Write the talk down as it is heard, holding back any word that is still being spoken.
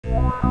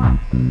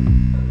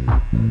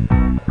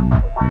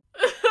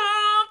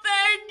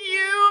Thank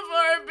you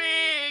for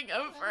being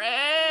a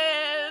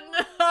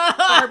friend.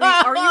 Barbie,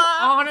 are you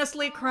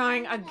honestly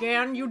crying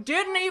again? You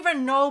didn't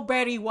even know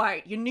Betty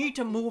White. You need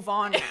to move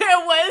on now. It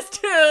was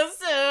too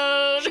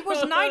soon. She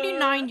was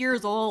 99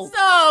 years old.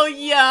 So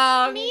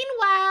young.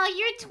 Meanwhile,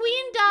 your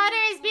tween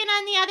daughter has been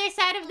on the other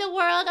side of the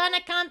world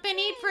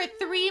unaccompanied for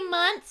 3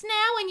 months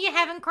now, and you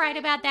haven't cried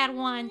about that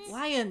once.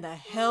 Why in the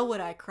hell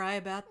would I cry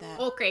about that?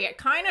 Okay, it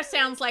kind of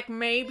sounds like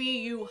maybe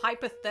you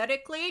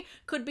hypothetically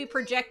could be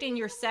projecting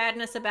your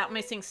sadness about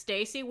missing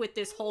Stacy with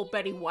this whole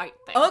Betty White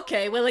thing.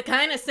 Okay, well it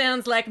kind of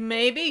sounds like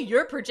maybe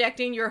you're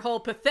projecting your whole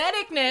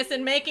patheticness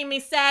and making me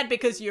sad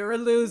because you're a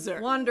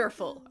loser.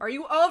 Wonderful. Are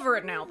you over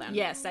it now then?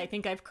 Yes, I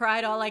think I've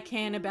cried all I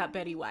can about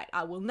Betty White.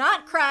 I will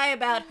not cry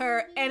about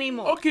her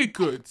anymore. Okay,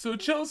 good. So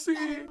Chelsea,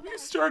 you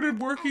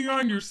started working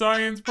on your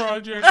science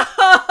project.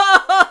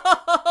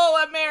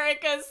 Oh,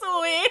 America's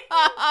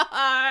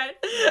sweetheart.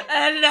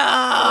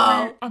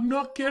 No. I'm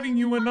not getting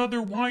you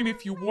another wine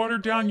if you water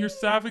down your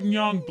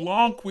Sauvignon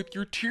Blanc with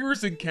your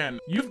tears again.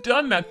 You've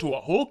done that to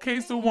a whole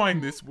case of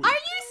wine this week. Are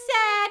you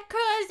sad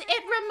because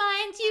it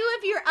reminds you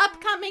of your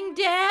upcoming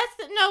death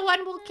that no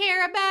one will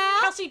care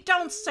about? Chelsea,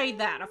 don't say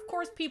that. Of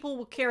course people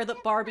will care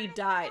that Barbie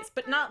dies,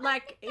 but not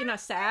like in a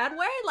sad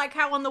way, like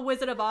how on The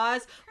Wizard of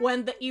Oz,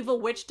 when the evil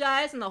witch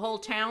dies and the whole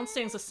town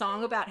sings a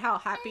song about how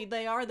happy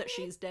they are that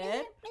she's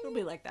dead. It'll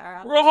be like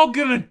that. We're all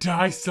gonna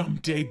die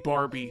someday,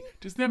 Barbie.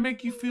 Does that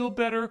make you feel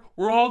better?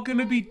 We're all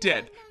gonna be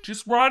dead,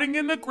 just rotting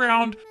in the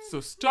ground, so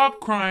stop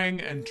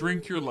crying and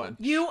drink your lunch.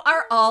 You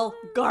are all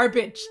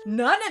garbage.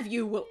 None of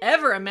you will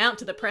ever amount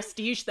to the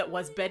prestige that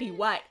was Betty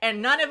White,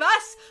 and none of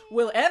us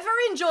will ever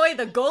enjoy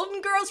the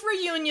Golden Girls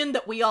reunion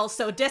that we all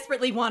so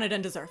desperately wanted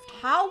and deserved.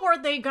 How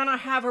are they gonna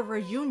have a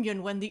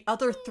reunion when the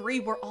other three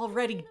were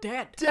already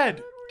dead?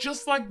 Dead,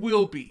 just like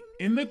we'll be.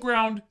 In the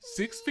ground,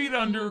 6 feet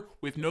under,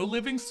 with no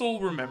living soul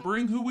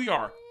remembering who we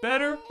are.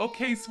 Better?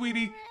 Okay,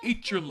 sweetie,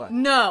 eat your lunch.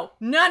 No,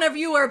 none of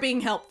you are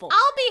being helpful.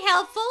 I'll be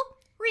helpful.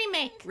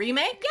 Remake.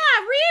 Remake?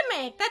 Yeah,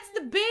 remake. That's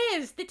the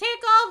biz. They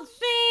take all the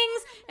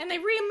things and they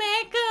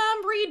remake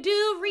them,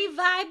 redo,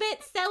 revive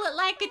it, sell it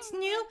like it's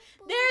new.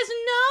 There's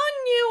no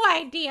new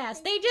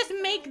ideas. They just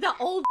make the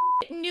old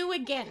new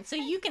again. So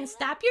you can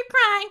stop your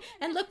crying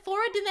and look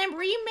forward to them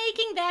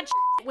remaking that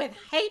with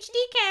HD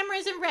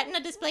cameras and Retina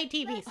display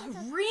TVs.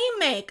 A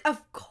remake,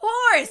 of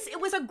course. It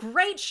was a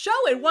great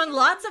show. It won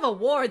lots of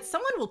awards.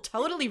 Someone will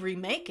totally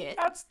remake it.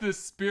 That's the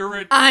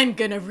spirit. I'm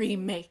gonna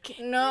remake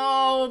it.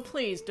 No,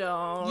 please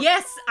don't.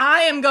 Yes,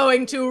 I am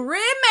going to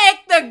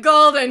remake the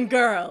Golden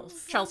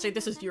Girls. Chelsea,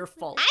 this is your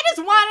fault. I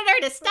just wanted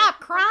her to stop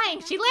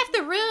crying. She left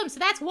the room, so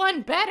that's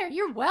one better.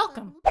 You're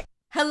welcome.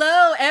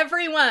 Hello,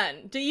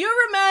 everyone. Do you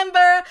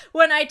remember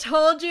when I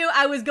told you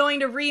I was going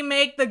to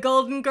remake the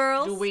Golden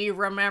Girls? Do we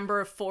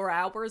remember 4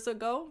 hours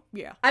ago?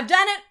 Yeah. I've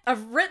done it.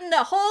 I've written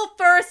the whole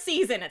first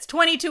season. It's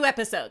 22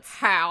 episodes.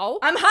 How?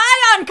 I'm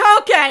high on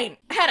cocaine.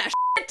 I had a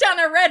shit ton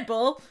of Red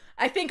Bull.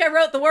 I think I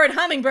wrote the word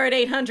hummingbird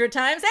 800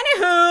 times.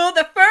 Anywho,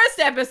 the first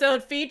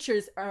episode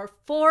features our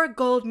 4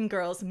 Golden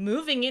Girls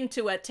moving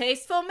into a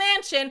tasteful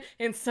mansion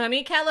in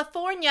sunny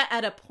California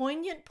at a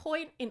poignant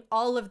point in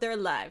all of their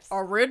lives.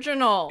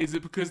 Original. Is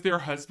it because their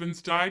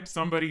husbands died?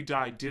 Somebody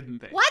died,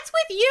 didn't they? What's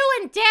with you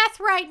and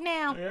death right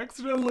now? I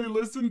accidentally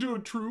listened to a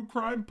true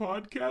crime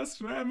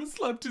podcast and I haven't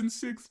slept in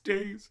 6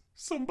 days.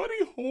 Somebody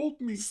hold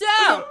me. So,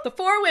 the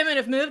 4 women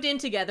have moved in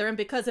together, and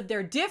because of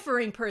their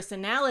differing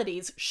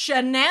personalities,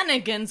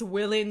 shenanigans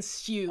will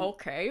ensue.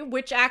 Okay,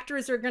 which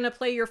actors are gonna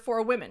play your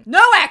 4 women?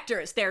 No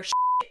actors! They're shit.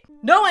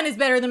 No one is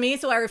better than me,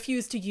 so I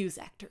refuse to use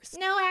actors.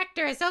 No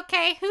actors.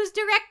 Okay, who's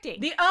directing?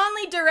 The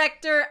only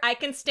director I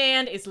can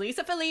stand is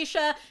Lisa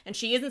Felicia, and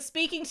she isn't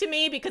speaking to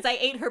me because I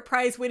ate her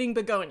prize-winning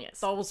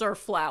begonias. Those are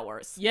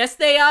flowers. Yes,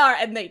 they are,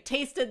 and they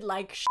tasted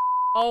like shit.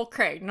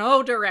 Okay,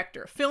 no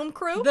director. Film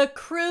crew? The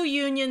crew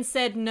union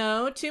said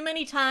no. Too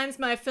many times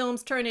my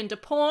films turn into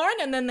porn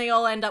and then they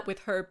all end up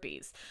with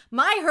herpes.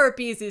 My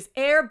herpes is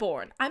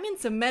airborne. I'm in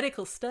some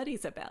medical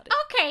studies about it.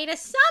 Okay, to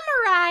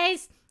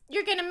summarize,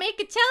 you're gonna make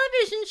a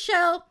television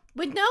show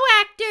with no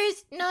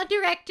actors, no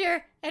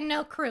director, and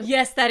no crew.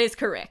 Yes, that is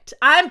correct.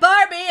 I'm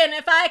Barbie, and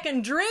if I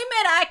can dream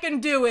it, I can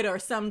do it, or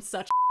some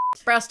such.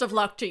 Best of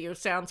luck to you.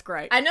 Sounds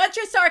great. I know it's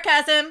your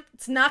sarcasm.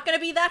 It's not gonna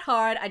be that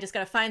hard. I just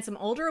gotta find some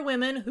older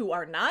women who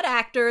are not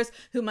actors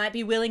who might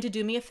be willing to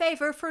do me a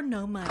favor for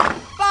no money.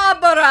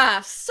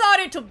 Barbara,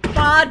 sorry to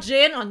barge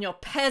in on your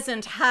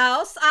peasant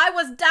house. I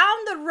was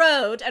down the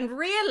road and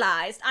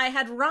realized I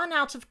had run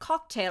out of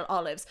cocktail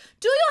olives.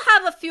 Do you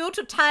have a few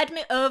to tide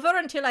me over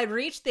until I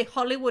reach the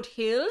Hollywood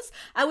Hills?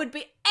 I would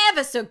be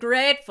ever so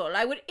grateful.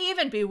 I would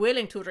even be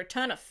willing to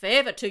return a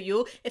favor to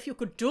you if you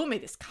could do me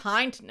this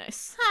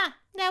kindness. Huh.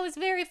 That was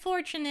very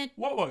fortunate.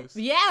 What was?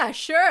 Yeah,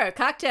 sure.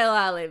 Cocktail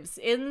olives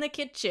in the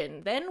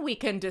kitchen. Then we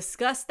can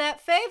discuss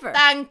that favor.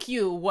 Thank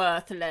you,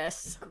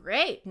 worthless.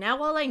 Great.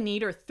 Now all I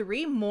need are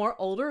 3 more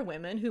older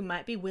women who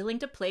might be willing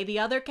to play the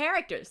other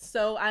characters.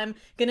 So I'm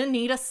gonna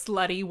need a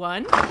slutty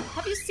one.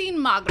 Have you seen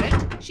Margaret?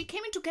 She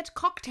came in to get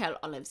cocktail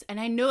olives, and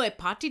I know a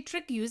party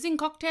trick using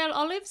cocktail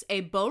olives,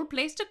 a bowl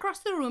placed across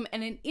the room,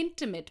 and an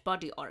intimate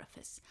body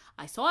orifice.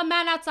 I saw a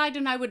man outside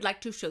and I would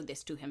like to show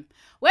this to him.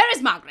 Where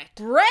is Margaret?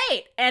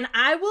 Great. And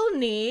I will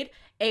need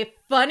a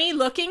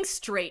funny-looking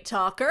straight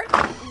talker.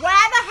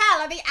 Where the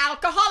hell are the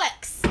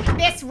alcoholics?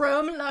 This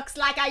room looks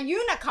like a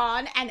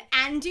unicorn and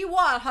Andy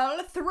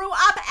Warhol threw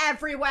up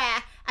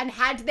everywhere and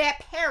had their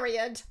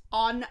period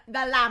on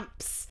the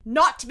lamps.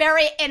 Not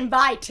very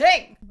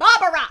inviting.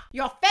 Barbara,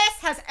 your face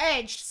has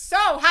aged,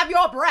 so have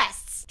your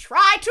breasts.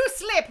 Try to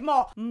sleep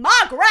more.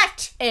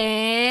 Margaret!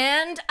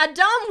 And a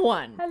dumb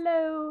one.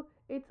 Hello,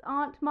 it's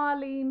Aunt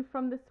Marlene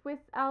from the Swiss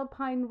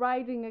Alpine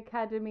Riding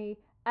Academy,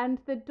 and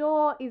the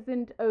door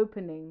isn't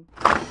opening.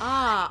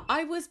 Ah,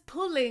 I was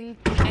pulling,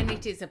 and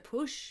it is a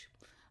push.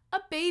 A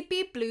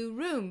baby blue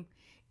room.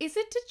 Is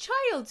it a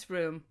child's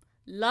room?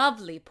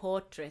 Lovely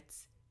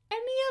portraits.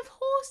 Any of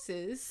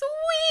horses?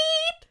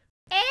 Sweet!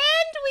 And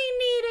we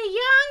need a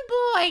young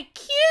boy,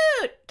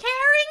 cute,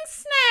 carrying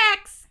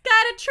snacks.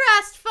 Got a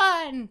trust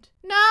fund.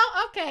 No?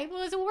 Okay,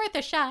 well, it was worth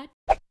a shot.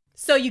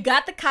 So you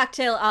got the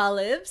cocktail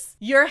olives,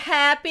 you're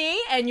happy,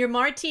 and your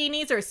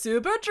martinis are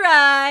super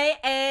dry,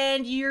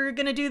 and you're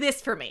gonna do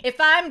this for me. If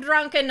I'm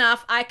drunk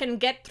enough, I can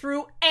get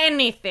through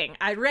anything.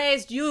 I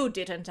raised you,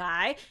 didn't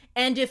I?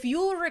 And if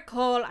you'll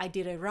recall, I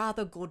did a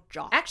rather good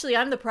job. Actually,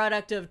 I'm the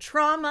product of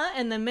trauma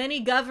and the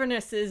many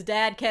governesses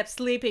Dad kept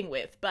sleeping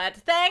with, but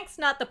thanks,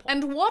 not the point.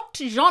 And what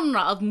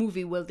genre of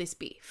movie will this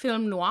be?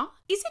 Film noir?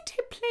 Is it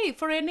a play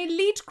for an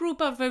elite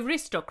group of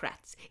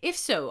aristocrats? If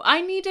so,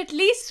 I need at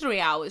least 3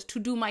 hours to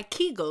do my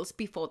Kegels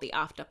before the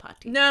after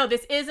party. No,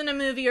 this isn't a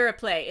movie or a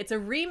play. It's a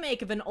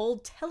remake of an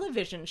old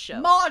television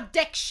show. More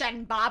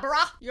diction,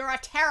 Barbara. You're a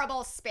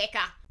terrible speaker.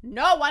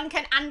 No one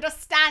can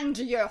understand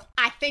you.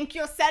 I think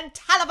you said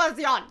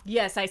television.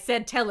 Yes, I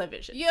said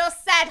television. You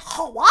said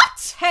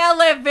what?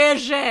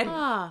 Television!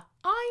 Ah,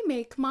 I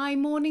make my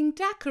morning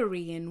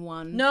daiquiri in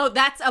one. No,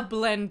 that's a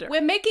blender.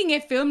 We're making a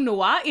film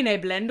noir in a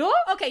blender?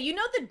 Okay, you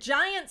know the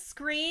giant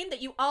screen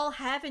that you all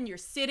have in your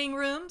sitting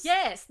rooms?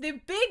 Yes, the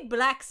big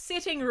black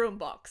sitting room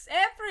box.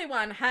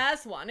 Everyone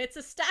has one. It's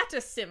a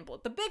status symbol.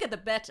 The bigger the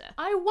better.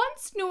 I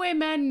once knew a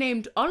man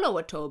named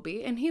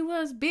Oluwatobi, and he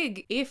was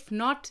big, if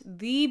not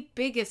the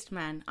biggest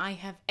man I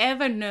have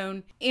ever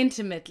known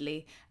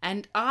intimately,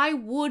 and I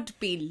would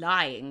be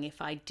lying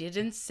if I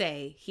didn't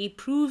say he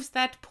proves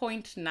that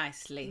point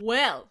nicely.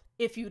 Well,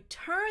 if you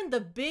turn the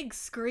big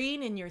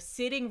screen in your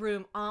sitting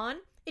room on,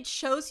 it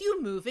shows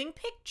you moving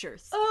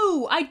pictures.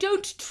 Oh, I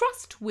don't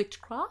trust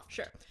witchcraft.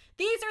 Sure.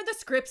 These are the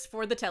scripts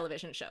for the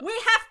television show. We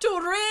have to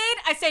read?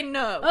 I say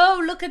no.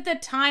 Oh, look at the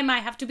time. I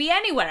have to be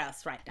anywhere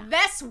else right now.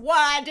 This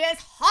word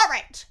is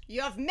horrid.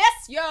 You've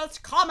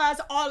misused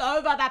commas all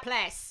over the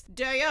place.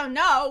 Do you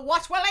know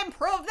what will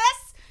improve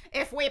this?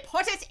 If we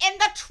put it in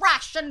the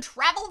trash and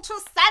travel to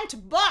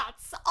St.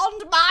 Bert's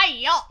on my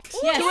yacht.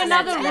 Yes, to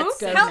another room.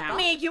 Help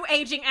me, you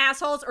aging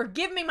assholes, or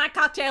give me my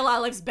cocktail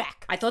olives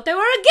back. I thought they were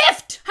a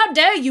gift. How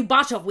dare you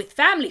barter with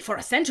family for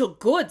essential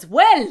goods?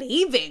 We're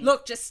leaving.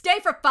 Look, just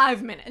stay for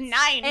 5 minutes. 9.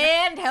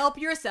 And help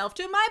yourself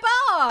to my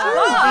boss.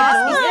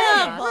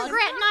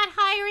 Regret not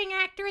hiring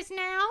actors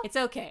now. It's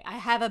okay. I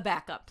have a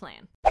backup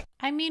plan.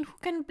 I mean, who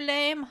can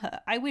blame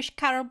her? I wish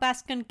Carol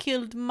Baskin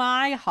killed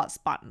my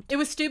husband. It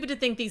was stupid to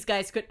think these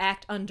guys could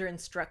act under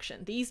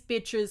instruction. These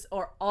bitches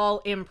are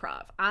all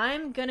improv.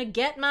 I'm gonna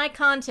get my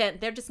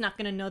content. They're just not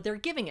gonna know they're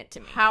giving it to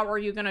me. How are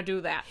you gonna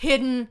do that?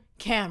 Hidden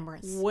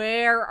cameras.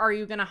 Where are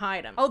you gonna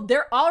hide them? Oh,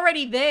 they're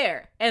already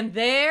there. And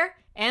there.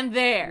 And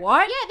there.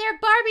 What? Yeah, they're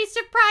Barbie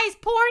surprise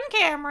porn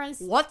cameras.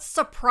 What's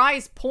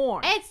surprise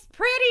porn? It's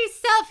pretty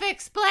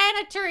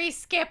self-explanatory,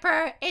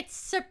 Skipper. It's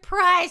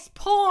surprise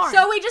porn.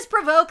 So we just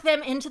provoke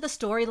them into the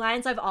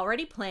storylines I've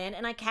already planned,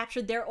 and I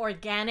captured their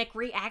organic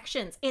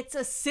reactions. It's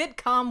a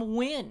sitcom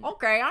win.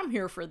 Okay, I'm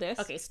here for this.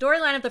 Okay,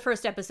 storyline of the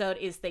first episode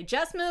is they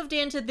just moved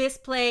into this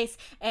place,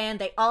 and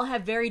they all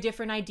have very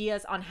different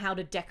ideas on how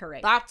to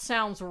decorate. That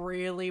sounds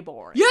really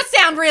boring. You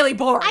sound really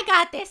bored. I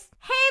got this.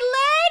 Hey,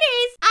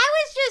 ladies, I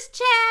was just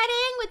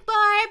chatting with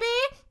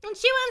Barbie, and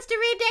she wants to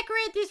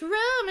redecorate this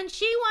room, and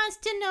she wants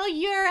to know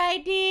your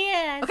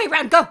ideas. Okay,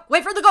 round, go.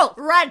 Wait for the goal.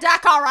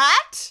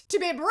 Redecorate? To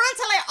be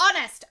brutally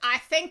honest, I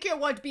think you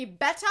would be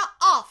better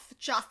off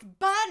just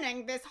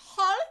burning this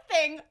whole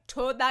thing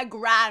to the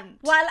ground.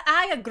 While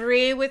I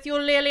agree with you,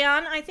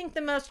 Lillian, I think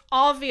the most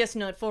obvious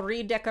note for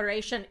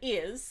redecoration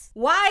is,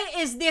 why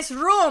is this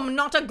room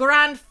not a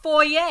grand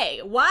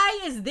foyer? Why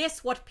is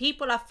this what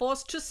people are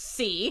forced to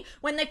see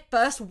when they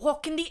first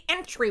walk in the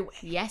entryway?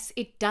 Yes,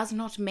 it does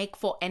not make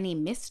for any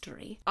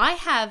mystery. I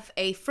have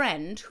a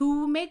friend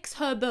who makes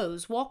her beaux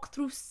walk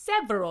through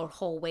several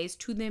hallways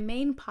to the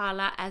main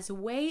parlor as a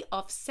way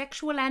of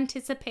sexual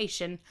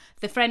anticipation.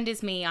 The friend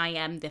is me, I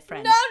am the friend.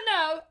 friend.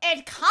 No,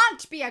 it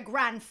can't be a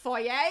grand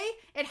foyer.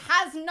 It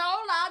has no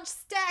large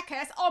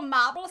staircase or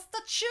marble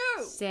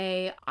statue.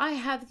 Say, I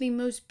have the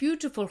most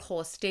beautiful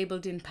horse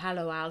stabled in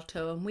Palo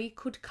Alto, and we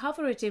could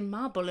cover it in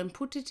marble and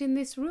put it in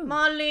this room.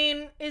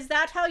 Marlene, is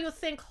that how you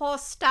think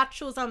horse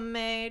statues are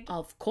made?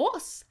 Of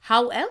course.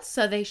 How else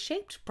are they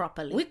shaped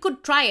properly? We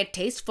could try a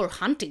tasteful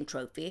hunting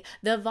trophy.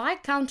 The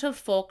Viscount of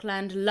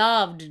Falkland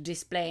loved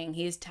displaying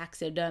his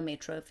taxidermy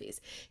trophies.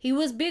 He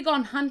was big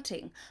on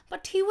hunting,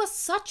 but he was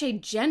such a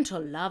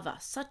gentle lover,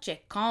 such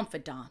a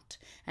confidant.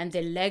 And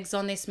the legs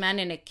on this man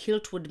in a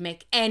kilt would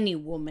make any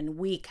woman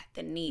weak at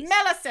the knees.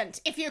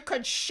 Millicent, if you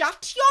could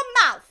shut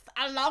your mouth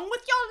along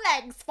with your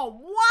legs for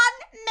 1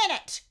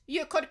 minute,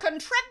 you could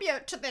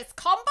contribute to this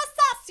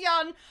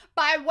conversation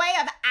by way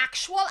of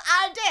actual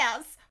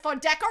ideas for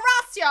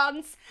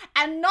decorations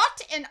and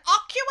not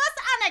innocuous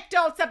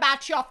anecdotes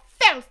about your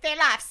filthy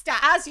lifestyle.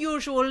 As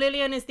usual,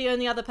 Lillian is the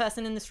only other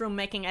person in this room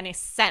making any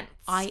sense.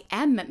 I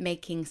am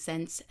making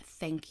sense,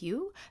 thank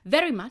you.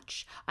 Very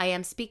much. I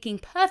am speaking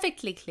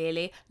perfectly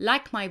clearly,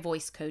 like my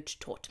voice coach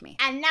taught me.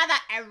 Another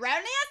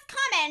erroneous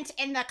comment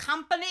in the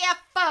company of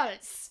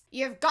fools.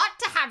 You've got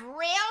to have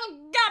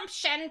real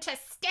gumption to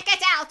stick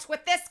it out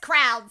with this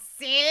crowd,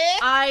 see?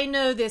 I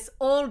know this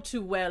all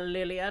too well,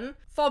 Lillian.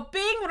 For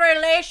being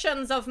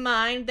relations of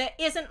mine, there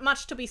isn't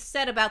much to be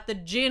said about the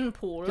gin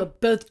pool. You're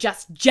both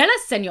just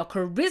jealous, and your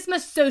charisma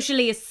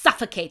socially is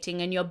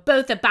suffocating, and you're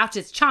both about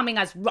as charming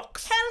as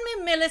rocks. Tell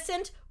me,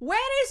 Millicent,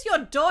 where is your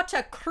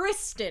daughter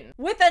Kristen?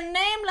 With a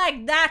name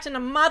like that and a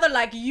mother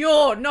like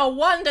you, no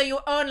wonder you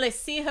only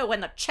see her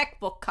when the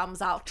checkbook comes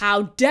out.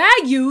 How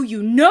dare you?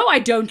 You know I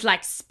don't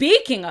like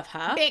speaking of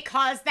her.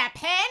 Because the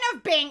pain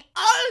of being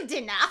old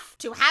enough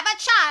to have a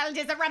child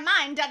is a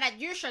reminder that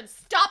you should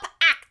stop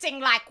acting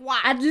like one.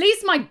 At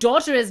least my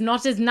daughter is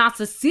not as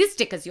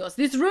narcissistic as yours.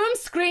 This room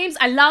screams,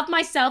 I love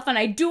myself and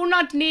I do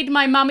not need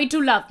my mommy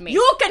to love me.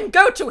 You can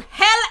go to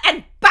hell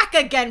and back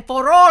again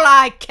for all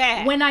I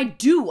care. When I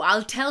do,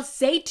 I'll tell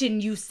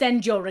Satan you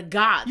send your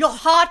regards. Your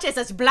heart is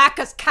as black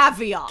as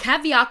caviar.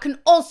 Caviar can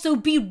also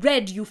be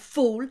red, you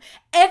fool.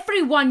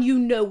 Everyone you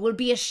know will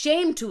be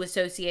ashamed to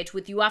associate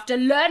with you after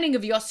learning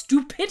of your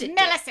stupidity.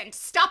 Millicent,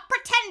 stop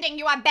pretending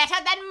you are better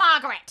than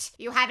Margaret.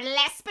 You have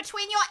less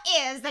between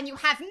your ears than you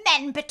have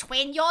men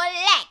between your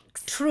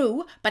legs.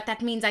 True, but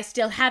that means I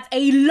still have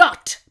a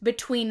lot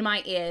between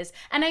my ears.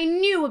 And I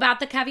knew about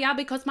the caviar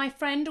because my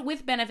friend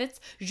with benefits,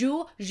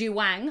 Zhu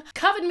Jiwang,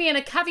 covered me in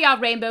a caviar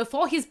rainbow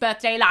for his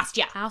birthday last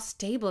year. Our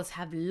stables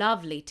have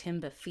lovely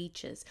timber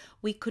features.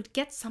 We could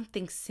get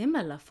something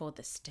similar for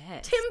the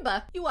stairs.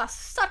 Timber? You are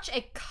such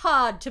a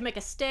card to make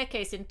a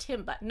staircase in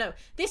timber. No,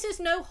 this is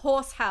no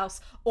horse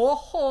house or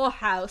whore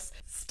house.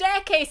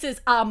 Staircases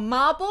are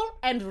marble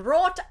and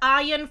wrought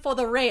iron for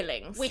the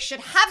railings. We should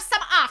have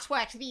some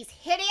artwork. These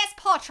hideous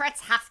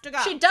portraits have to go.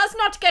 She does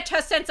not get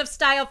her sense of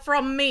style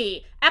from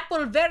me.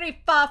 Apple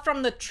very far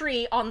from the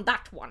tree on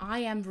that one. I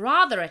am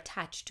rather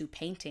attached to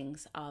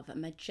paintings of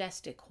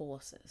majestic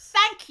horses.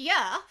 Thank you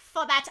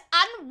for that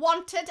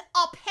unwanted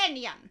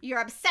opinion.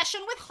 Your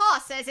obsession with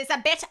horses is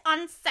a bit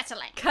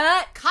unsettling.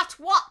 Cut. Cut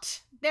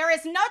what? There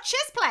is no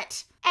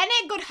chisplate.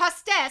 Any good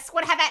hostess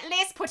would have at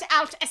least put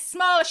out a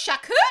small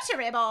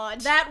charcuterie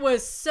board. That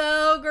was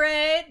so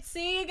great.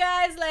 See you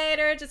guys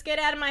later. Just get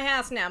out of my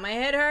house now. My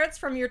head hurts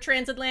from your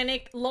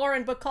transatlantic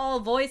Lauren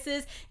Bacall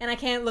voices, and I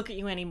can't look at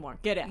you anymore.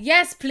 Get out.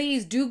 Yes,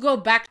 please do go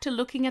back to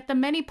looking at the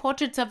many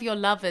portraits of your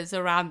lovers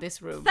around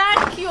this room.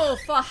 Thank you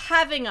for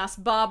having us,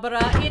 Barbara.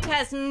 It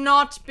has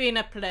not been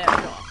a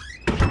pleasure.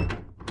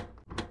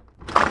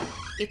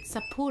 It's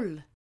a pull.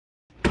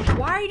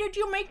 Why did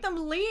you make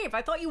them leave?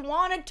 I thought you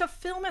wanted to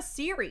film a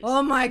series.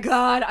 Oh my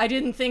god, I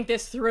didn't think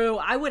this through.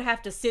 I would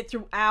have to sit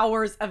through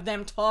hours of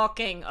them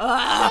talking.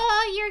 Ugh.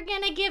 Oh, you're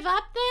gonna give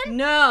up then?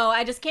 No,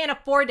 I just can't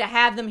afford to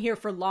have them here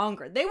for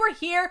longer. They were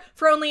here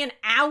for only an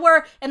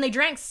hour and they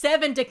drank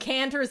 7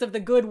 decanters of the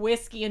good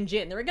whiskey and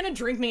gin. They were gonna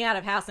drink me out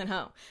of house and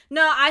home.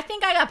 No, I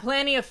think I got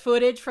plenty of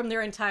footage from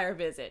their entire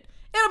visit.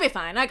 It'll be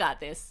fine, I got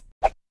this.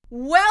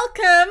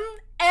 Welcome,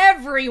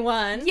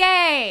 everyone,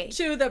 Yay!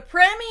 to the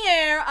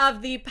premiere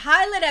of the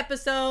pilot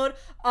episode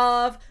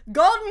of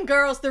Golden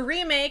Girls, the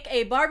remake,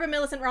 a Barbara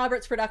Millicent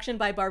Roberts production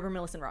by Barbara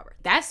Millicent Roberts.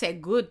 That's a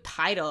good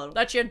title.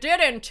 That you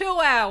did in 2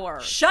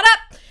 hours. Shut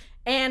up!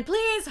 And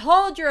please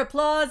hold your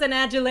applause and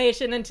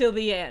adulation until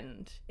the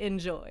end.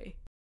 Enjoy.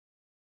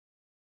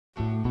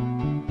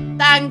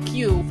 Thank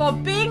you for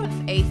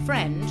being A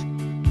friend.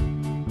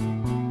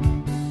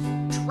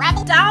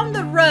 travel down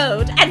the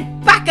road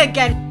and back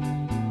again.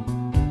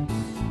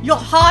 Your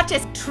heart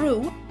is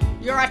true.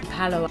 You're a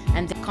Palo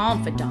and the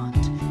confidant.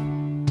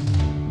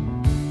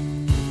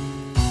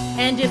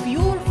 and if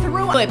you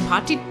threw A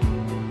party.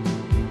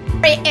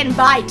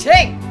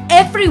 Inviting.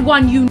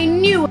 Everyone you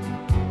knew.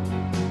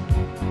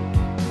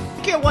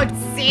 You would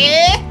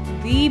see.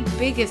 The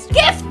biggest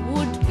gift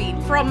would be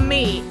from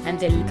me, and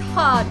the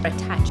card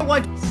attached.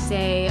 Would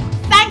Say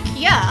thank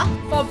you.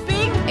 for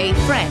being a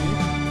friend.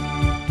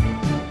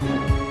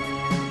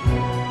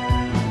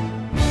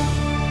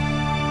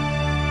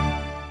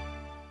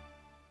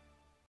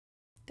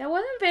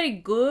 very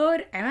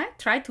good, and I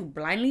try to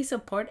blindly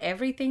support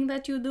everything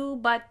that you do,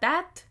 but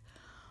that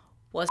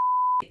was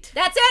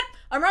That's it!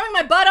 I'm rubbing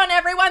my butt on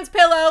everyone's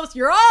pillows.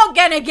 You're all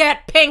gonna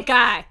get pink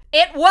eye.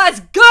 It was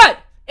good!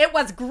 It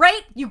was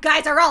great. You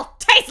guys are all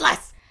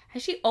tasteless!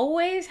 Has she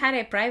always had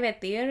a private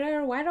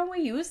theater? Why don't we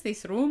use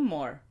this room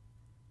more?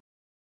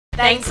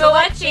 Thanks for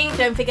watching.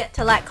 Don't forget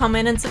to like,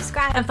 comment, and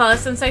subscribe. And follow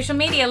us on social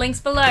media, links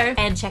below.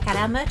 And check out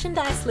our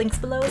merchandise, links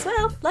below as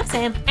well. Love,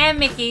 Sam. And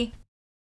Mickey.